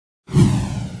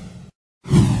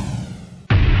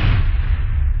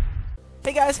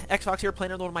Hey guys, XFox here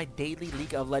playing another one of my daily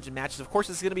League of Legends matches. Of course,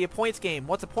 this is going to be a points game.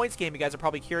 What's a points game? You guys are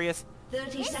probably curious.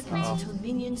 30 seconds until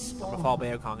minions spawn. I'm going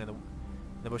to follow Baokong in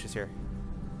the bushes here.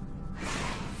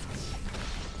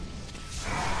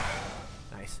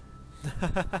 Nice.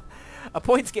 A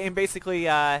points game basically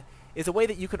is a way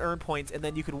that you can earn points and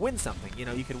then you can win something. You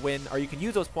know, you can win, or you can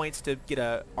use those points to get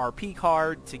a RP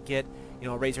card, to get, you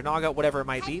know, a Razor Naga, whatever it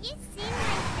might be. Have you seen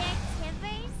my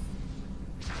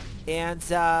And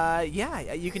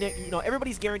yeah, you can, you know,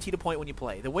 everybody's guaranteed a point when you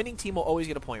play. The winning team will always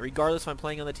get a point, regardless if I'm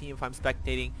playing on the team, if I'm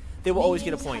spectating. They will always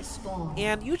get a point.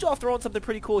 And usually I'll throw in something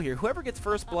pretty cool here. Whoever gets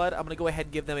first blood, I'm going to go ahead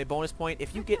and give them a bonus point.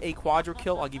 If you get a quadra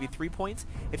kill, I'll give you 3 points.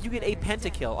 If you get a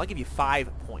penta kill, I'll give you 5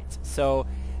 points. So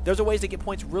those are ways to get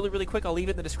points really, really quick. I'll leave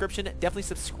it in the description. Definitely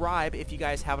subscribe if you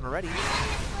guys haven't already.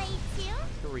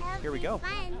 Here we go.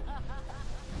 I'm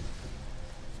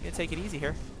going to take it easy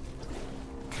here.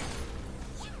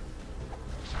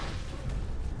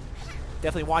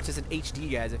 Definitely watch this in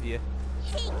HD, guys, if you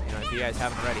guys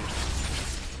haven't already.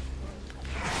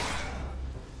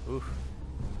 Oof.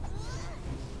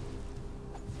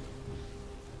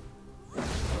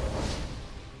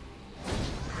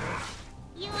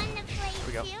 You want to play Here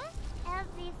we go. too? It'll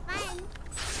be fun.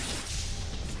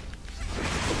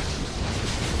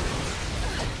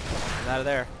 Get out of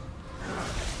there.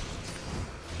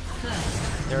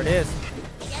 There it is.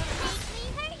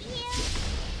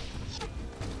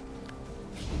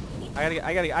 I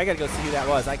gotta go see who that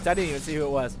was. I didn't even see who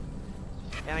it was.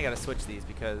 And I gotta switch these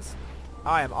because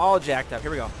I am all jacked up.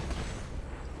 Here we go.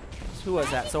 So who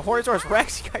was that? So Horatosaurus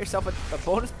Rex, you got yourself a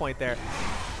bonus point there.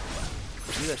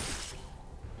 Do this.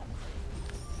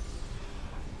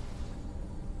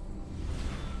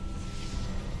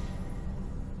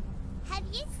 Have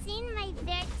you seen my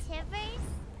Vertivers?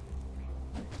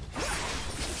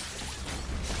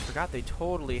 Forgot they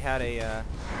totally had a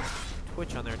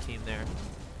Twitch on their team there.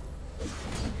 You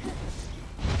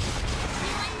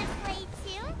want to play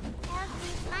too? It'll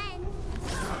be fun.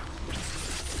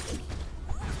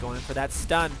 He's going in for that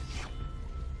stun.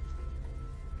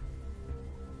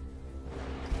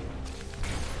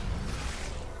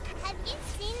 Have you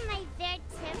seen my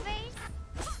Vertivers?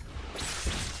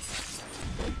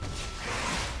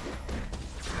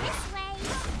 This way.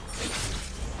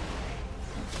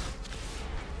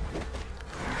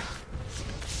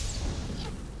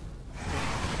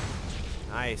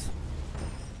 Nice.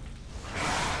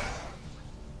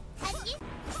 Have you?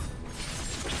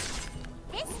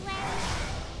 This way.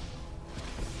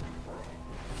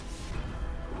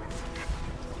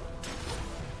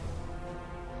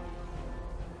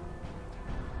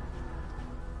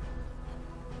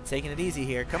 Taking it easy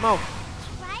here. Come on.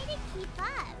 Try to keep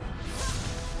up.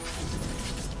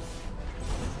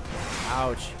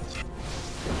 Ouch.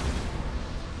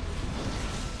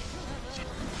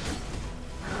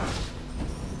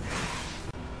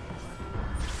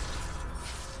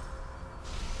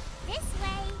 This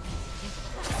way.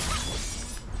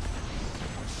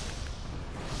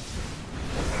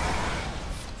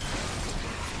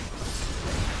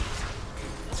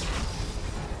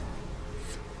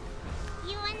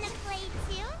 You want to play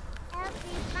too? It'll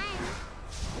be fun.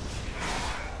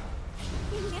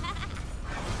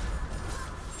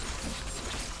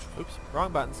 Oops,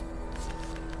 wrong buttons.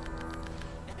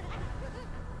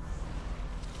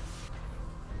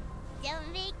 Don't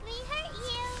make me hurt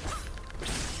you.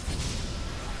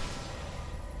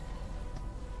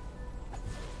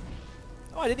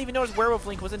 Oh, I didn't even notice Werewolf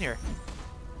Link was in here.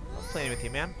 I was playing with you,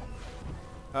 man.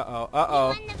 Uh-oh, You uh-oh.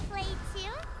 want to play too?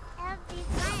 It'll be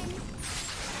fun.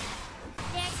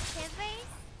 There's shivers.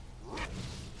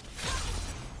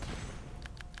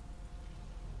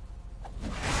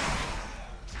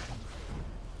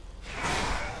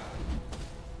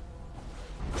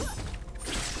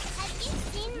 Have you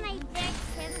seen my dead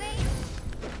shivers?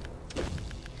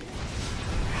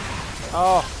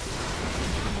 Oh,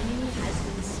 Enemy has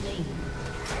been slain.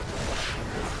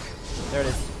 there it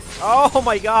is. Oh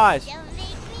my gosh. Don't make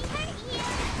me hurt you.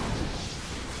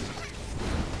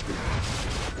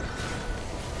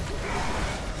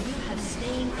 You have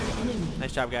slain an enemy.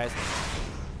 Nice job, guys.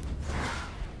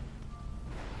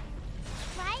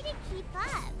 Try to keep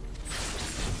up.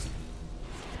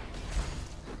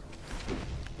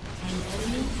 An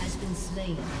enemy has been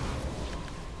slain.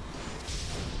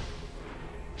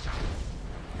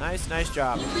 Nice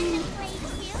job. You want to play too?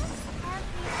 It'll be fun.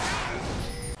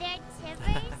 There's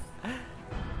shivers.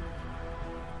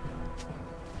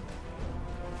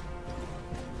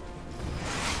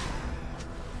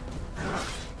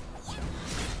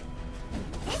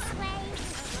 This way.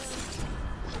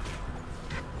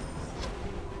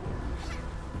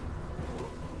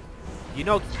 You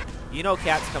know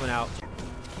Cat's coming out.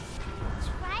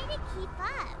 Try to keep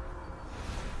up.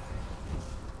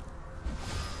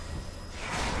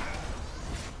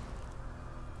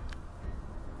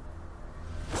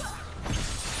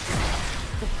 You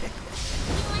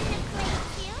want to play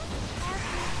too? That'll be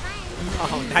fun.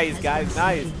 Oh, nice, guys.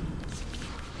 Nice. You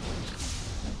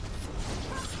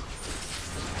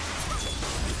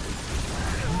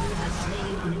have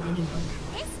slain an enemy.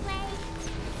 This way.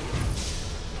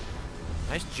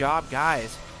 Nice job,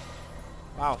 guys.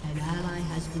 Wow. An ally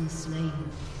has been slain.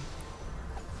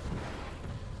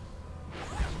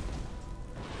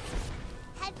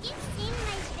 Have you seen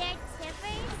my dead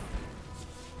timbers?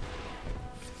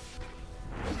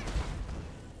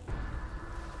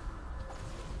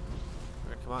 All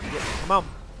right, come on, come on.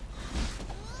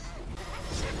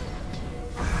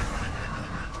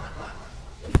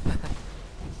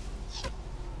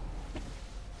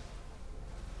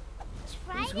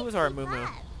 Try Who to is our keep Mumu? up.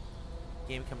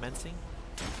 Game commencing.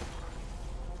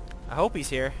 I hope he's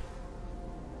here.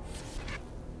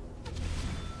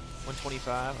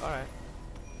 125. All right.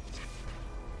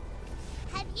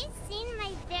 Have you seen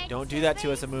my dead Don't do that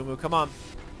to us, timbers? Amumu. Come on.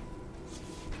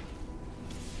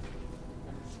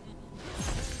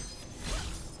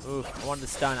 Ooh, I wanted the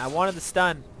stun. I wanted the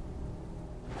stun.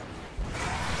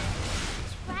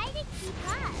 Try to keep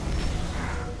up.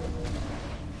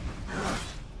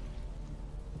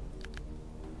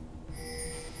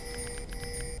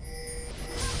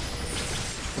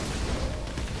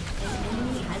 An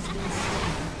enemy has been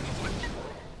slain.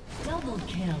 Double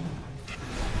kill.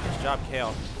 Nice job,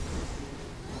 Kale.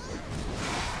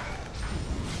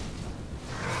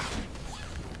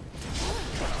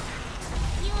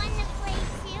 You want to play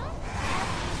too?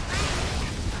 That'll be fun.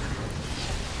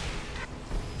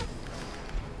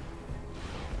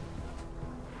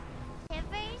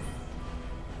 Timbers?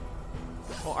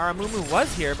 Well, our Amumu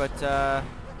was here, but out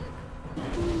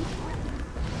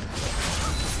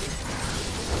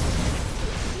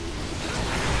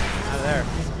of there.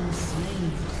 Has been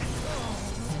slain.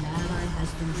 An ally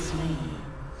has been slain.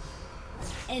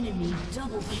 Enemy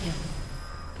double kill.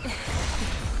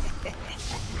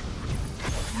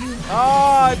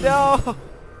 Oh no!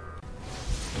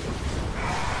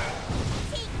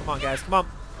 Come on, guys. Come on.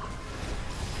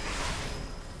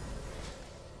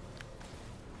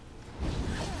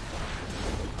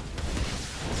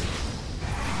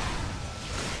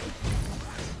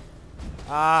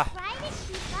 Ah, Try to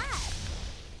keep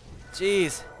up.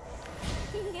 jeez.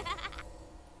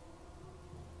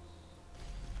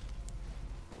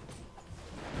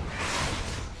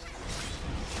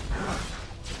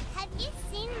 Have you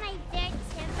seen my dead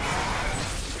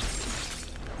timbers?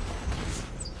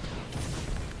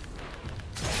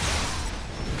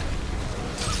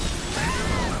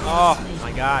 Oh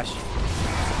my gosh.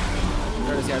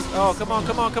 There it is, guys. Oh, come on,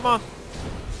 come on, come on.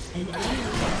 An enemy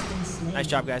has been slain. Nice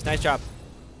job, guys. Nice job.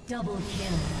 Double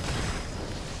kill.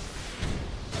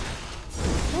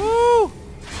 Woo!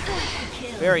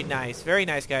 Kill. Very nice. Very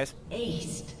nice, guys.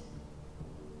 Aced.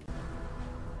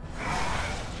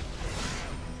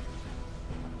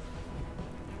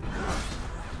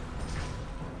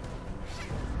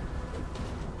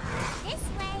 This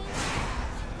way.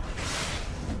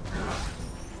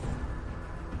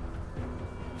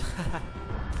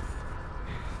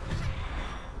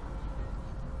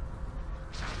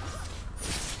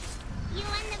 You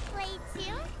want to play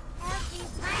too? That'll be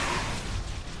fun.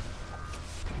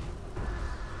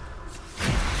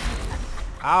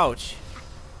 Ouch.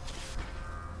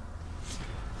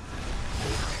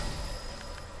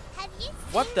 Have you seen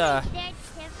What the? my dead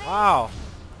timbers? Wow.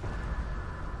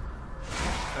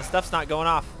 That stuff's not going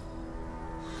off.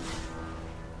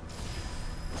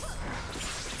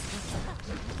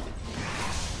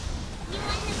 You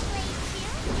want to play too?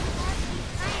 That'll be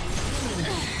fun.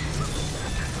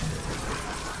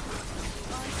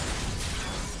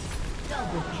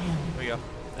 Double kill. There we go.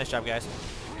 Nice job, guys.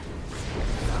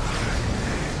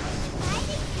 Try to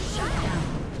keep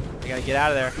up. I gotta get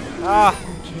out of there. Ah.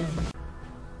 Kill.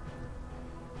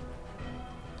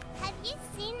 Have you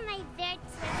seen my dead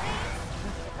timbers?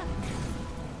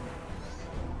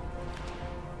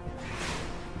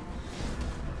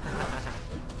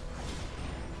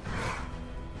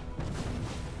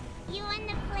 You want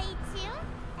to play too?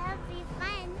 That'll be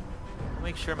fun. I'll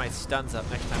make sure my stun's up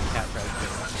next time Cat tries to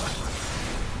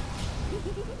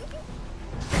do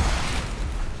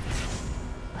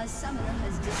A summoner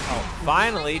has it. disconnected. Oh,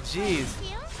 finally. You wanna play Jeez. too?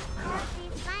 That'll be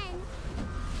fun.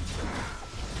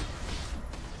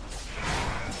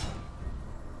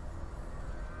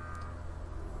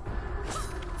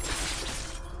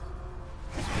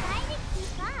 Try to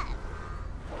keep up.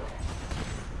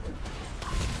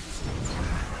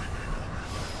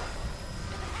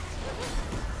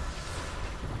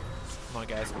 on,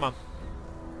 guys. Come on.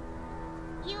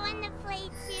 You wanna play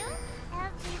too?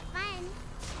 That'll be fun.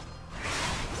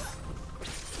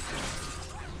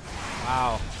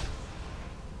 Wow.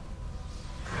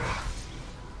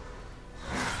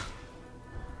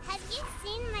 Have you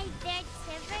seen my dead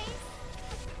shivers?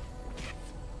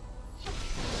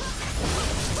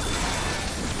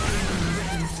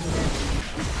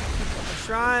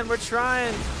 We're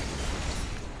trying.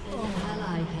 An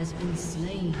ally has been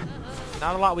slain.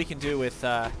 Not a lot we can do with,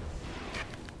 Try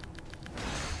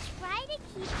to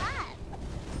keep up.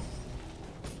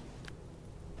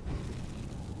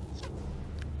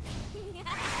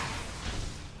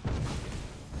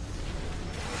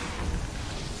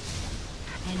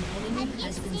 An enemy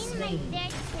has Have been you seen my slain.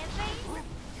 dead shivers?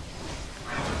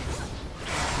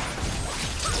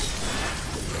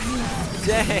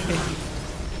 dang.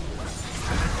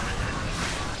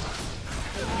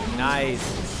 Nice.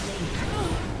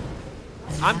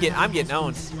 I'm getting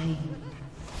owned. This way.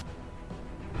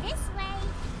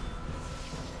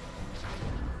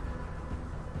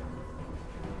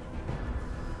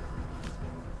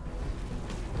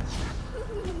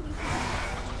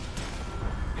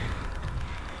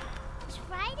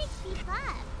 Try to keep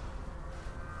up.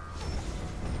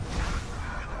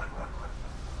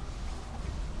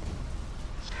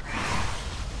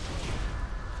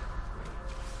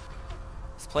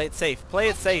 Let's play it safe. Play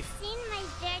it safe. Seen my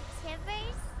dead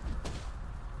shivers?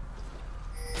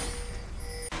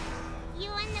 You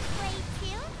wanna play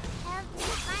too? That'll be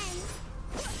fun.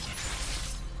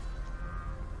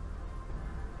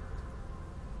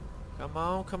 Come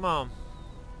on, come on.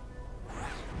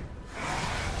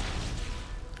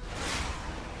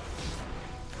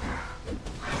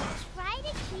 Try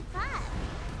to keep up.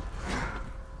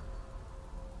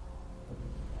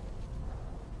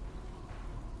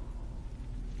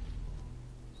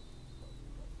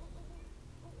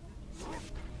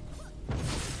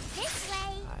 This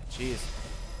way. Ah, jeez.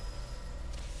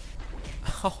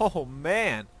 Oh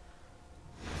man.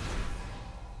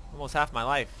 Almost half my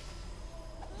life.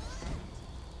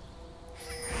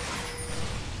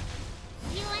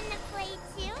 You wanna play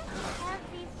too? That'll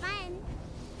be fun.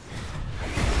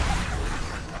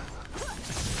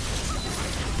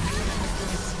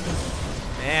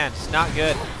 Man, it's not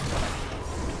good.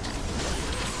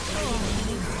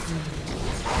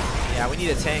 Yeah, we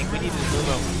need a tank. We need to move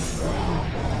him.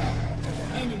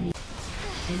 Enemy.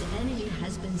 An enemy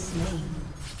has been slain.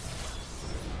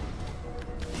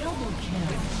 Double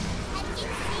kill. Have you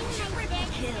seen my dead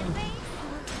shivers?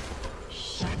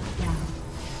 Shut down.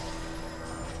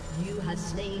 You have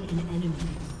slain an enemy.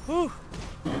 Whew.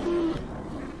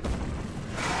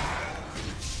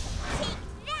 Take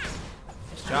that!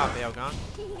 Nice job, Bailgon.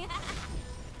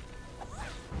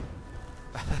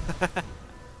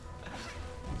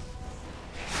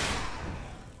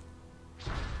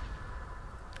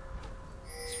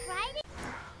 Try to.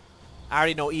 I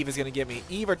already know Eve is gonna get me.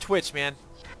 Eve or Twitch, man.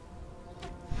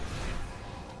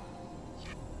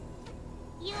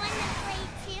 You wanna play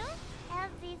too?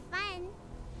 That'll be fun.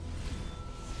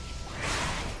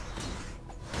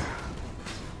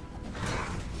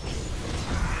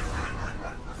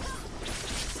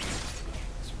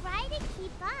 Try to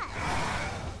keep up.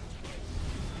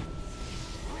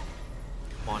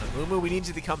 Come on, Amumu, we need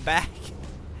you to come back.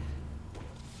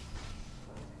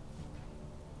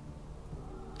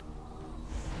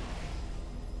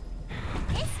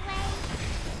 This way.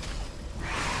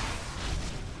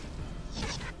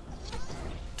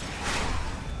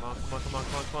 Come on, come on, come on,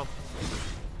 come on, come on.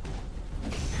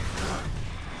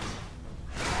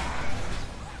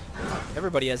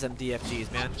 Everybody has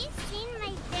MDFGs, man. Have you seen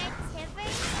my dead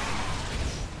shivers?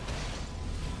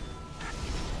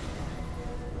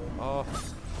 Oh.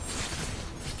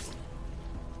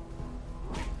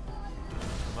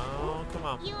 Come on, come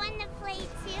on. You wanna play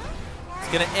too?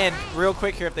 It's gonna end real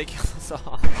quick here if they kill us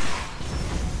off.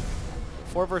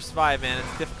 4 versus 5, man.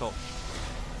 It's difficult.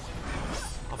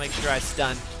 I'll make sure I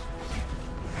stun.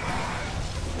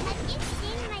 Have you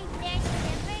seen my dead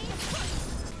shivers?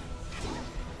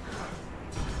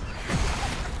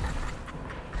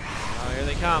 Oh, here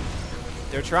they come.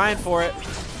 They're trying for it.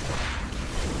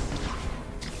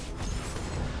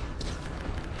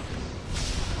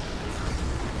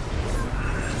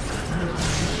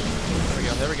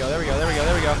 There we go, there we go, there we go,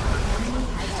 there we go.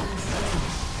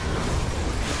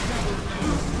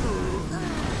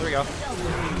 There we go.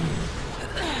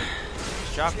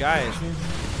 Good job, guys.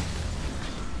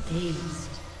 Aced.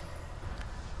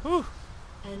 Whew.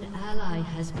 An ally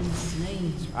has been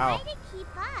slain. Wow. Try to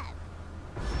keep up.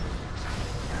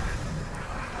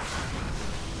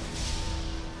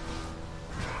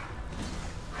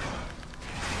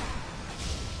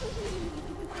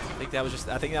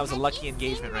 think that was a lucky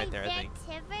engagement right there. I think.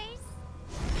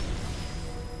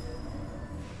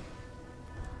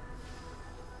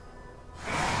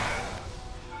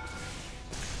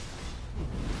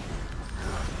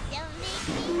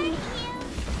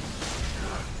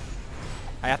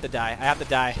 I have to die. I have to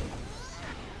die.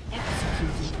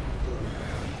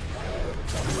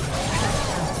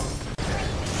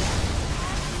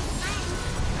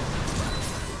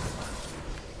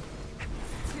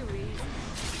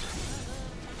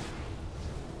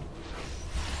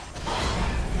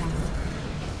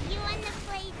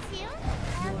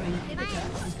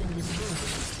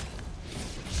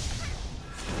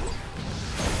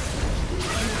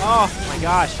 Oh my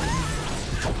gosh.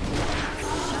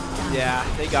 Yeah,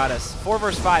 they got us. 4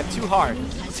 versus 5, too hard.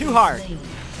 Too hard.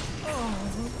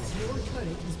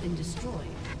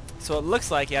 So it looks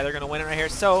like, yeah, they're going to win it right here.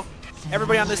 So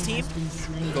everybody on this team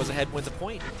goes ahead and wins a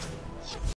point.